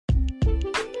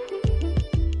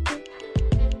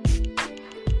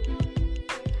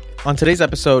On today's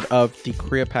episode of the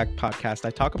Career Pack podcast, I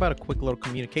talk about a quick little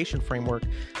communication framework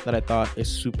that I thought is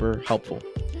super helpful.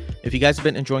 If you guys have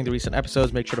been enjoying the recent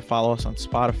episodes, make sure to follow us on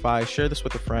Spotify, share this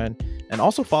with a friend, and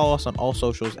also follow us on all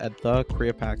socials at the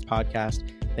Career Pack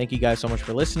podcast. Thank you guys so much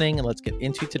for listening, and let's get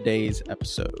into today's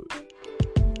episode.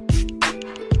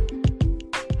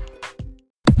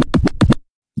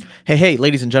 Hey,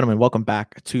 ladies and gentlemen, welcome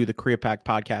back to the Career Pack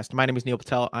podcast. My name is Neil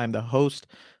Patel. I'm the host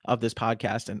of this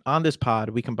podcast, and on this pod,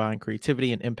 we combine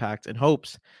creativity and impact in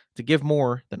hopes to give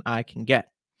more than I can get.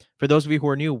 For those of you who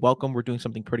are new, welcome. We're doing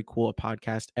something pretty cool, a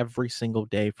podcast every single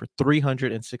day for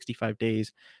 365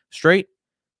 days straight.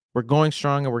 We're going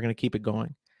strong, and we're going to keep it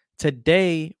going.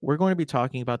 Today, we're going to be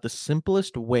talking about the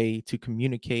simplest way to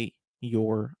communicate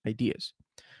your ideas,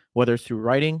 whether it's through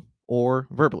writing or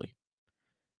verbally.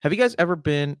 Have you guys ever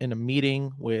been in a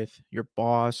meeting with your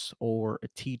boss or a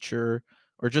teacher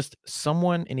or just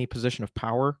someone in a position of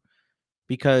power?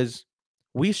 Because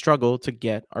we struggle to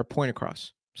get our point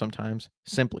across, sometimes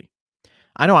simply.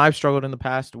 I know I've struggled in the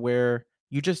past where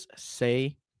you just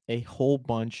say a whole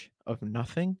bunch of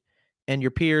nothing and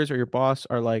your peers or your boss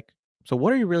are like, so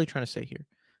what are you really trying to say here?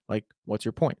 Like, what's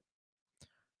your point?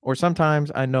 Or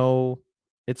sometimes I know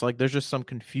it's like there's just some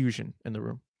confusion in the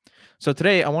room. So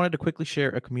today I wanted to quickly share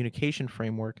a communication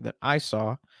framework that I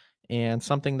saw and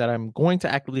something that I'm going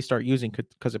to actively start using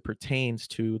because it pertains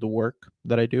to the work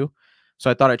that I do. So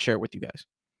I thought I'd share it with you guys.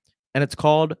 And it's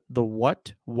called the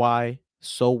what, why,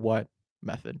 so what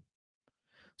method.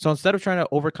 So instead of trying to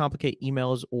overcomplicate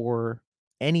emails or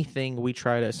anything we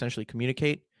try to essentially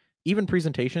communicate, even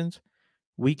presentations,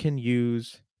 we can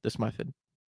use this method.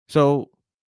 So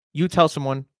you tell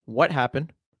someone what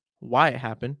happened, why it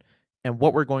happened, and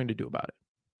what we're going to do about it.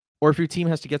 Or if your team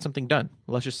has to get something done,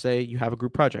 let's just say you have a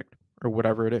group project or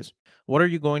whatever it is. What are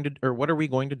we going to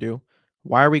do?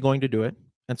 Why are we going to do it?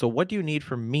 And so what do you need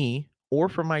from me or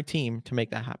from my team to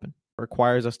make that happen? It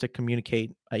requires us to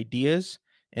communicate ideas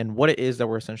and what it is that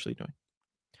we're essentially doing.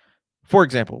 For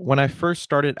example, when I first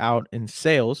started out in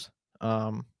sales,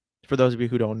 for those of you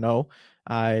who don't know,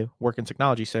 I work in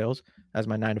technology sales as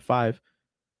my 9 to 5.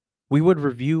 We would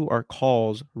review our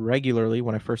calls regularly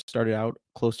when I first started out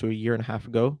close to a year and a half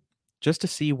ago, just to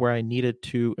see where I needed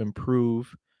to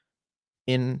improve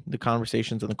in the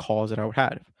conversations and the calls that I would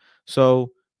have.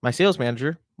 So my sales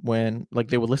manager, when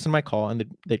they would listen to my call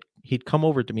and he'd come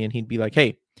over to me and he'd be like,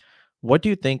 "Hey, what do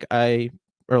you think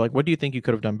what do you think you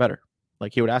could have done better?"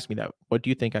 Like he would ask me that, "What do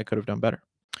you think I could have done better?"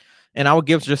 And I would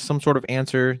give just some sort of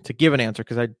answer to give an answer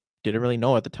because I didn't really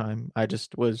know at the time. I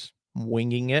just was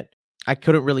winging it. I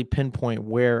couldn't really pinpoint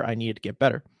where I needed to get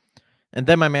better. And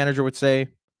then my manager would say,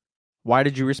 "Why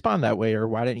did you respond that way?" Or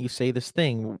 "Why didn't you say this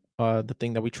thing, the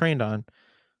thing that we trained on?"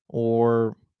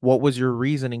 Or "What was your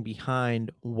reasoning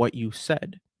behind what you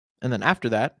said?" And then after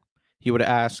that, he would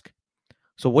ask,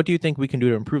 "So what do you think we can do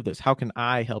to improve this? How can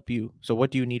I help you? So what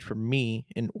do you need from me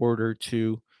in order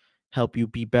to help you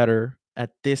be better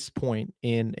at this point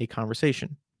in a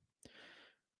conversation?"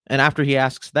 And after he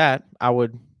asks that, I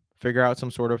would figure out some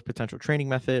sort of potential training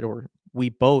method, or we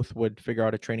both would figure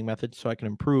out a training method so I can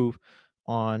improve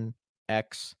on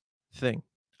X thing.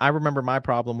 I remember my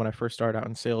problem when I first started out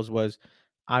in sales was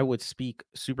I would speak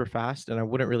super fast and I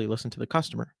wouldn't really listen to the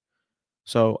customer.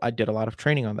 So I did a lot of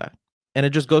training on that. And it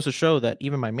just goes to show that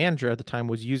even my manager at the time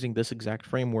was using this exact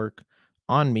framework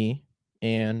on me.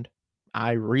 And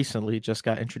I recently just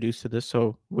got introduced to this,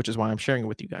 which is why I'm sharing it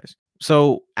with you guys.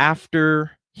 So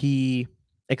after he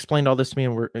explained all this to me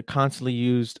and we're constantly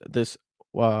used this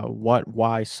what,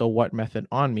 why, so what method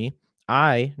on me,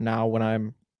 I now, when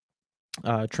I'm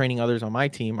training others on my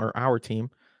team or our team,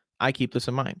 I keep this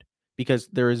in mind because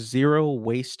there is zero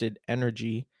wasted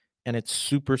energy and it's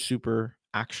super, super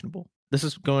actionable. This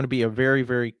is going to be a very,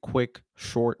 very quick,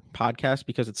 short podcast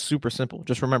because it's super simple.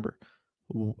 Just remember,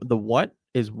 the what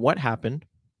is what happened,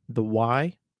 the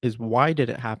why is why did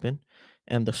it happen,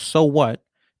 and the so what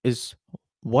is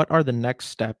what are the next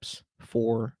steps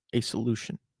for a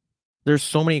solution. There's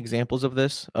so many examples of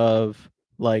this of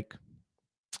like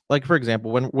for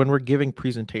example, when we're giving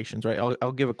presentations, right?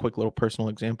 I'll give a quick little personal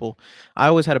example. I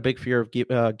always had a big fear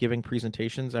of giving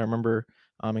presentations. I remember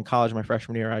in college, my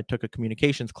freshman year, I took a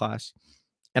communications class,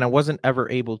 and I wasn't ever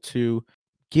able to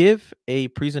give a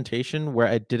presentation where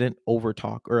I didn't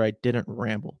overtalk or I didn't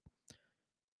ramble.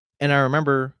 And I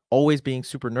remember always being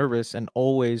super nervous and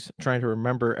always trying to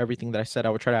remember everything that I said. I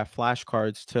would try to have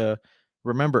flashcards to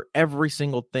remember every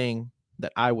single thing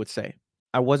that I would say.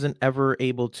 I wasn't ever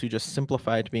able to just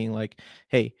simplify it to being like,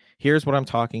 "Hey, here's what I'm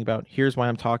talking about. Here's why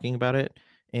I'm talking about it.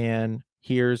 And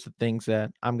here's the things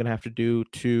that I'm going to have to do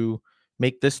to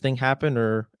make this thing happen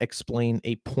or explain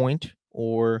a point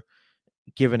or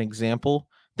give an example,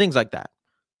 things like that.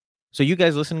 So you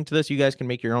guys listening to this, you guys can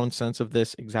make your own sense of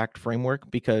this exact framework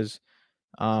because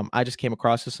I just came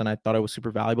across this and I thought it was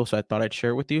super valuable. So I thought I'd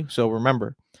share it with you. So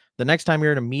remember, the next time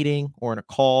you're in a meeting or in a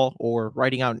call or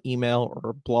writing out an email or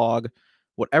a blog,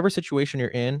 whatever situation you're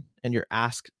in and you're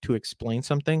asked to explain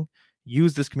something,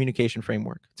 use this communication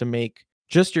framework to make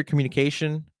just your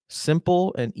communication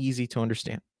simple and easy to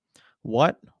understand.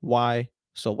 What, why,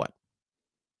 so what?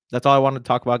 That's all I wanted to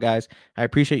talk about, guys. I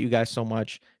appreciate you guys so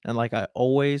much. And like I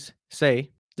always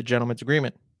say, the gentleman's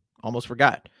agreement. Almost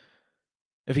forgot.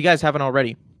 If you guys haven't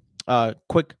already,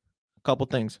 quick couple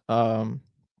things.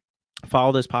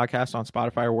 Follow this podcast on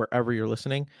Spotify or wherever you're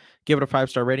listening. Give it a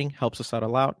 5-star rating. Helps us out a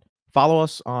lot. Follow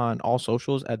us on all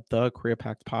socials at the Career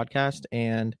Pact Podcast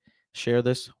and share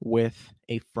this with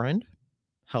a friend.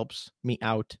 Helps me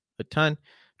out a ton.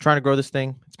 Trying to grow this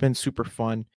thing. It's been super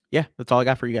fun. Yeah, that's all I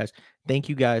got for you guys. Thank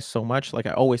you guys so much. Like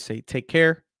I always say, take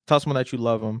care. Tell someone that you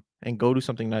love them and go do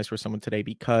something nice for someone today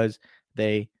because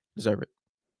they deserve it.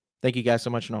 Thank you guys so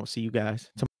much, and I'll see you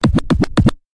guys tomorrow.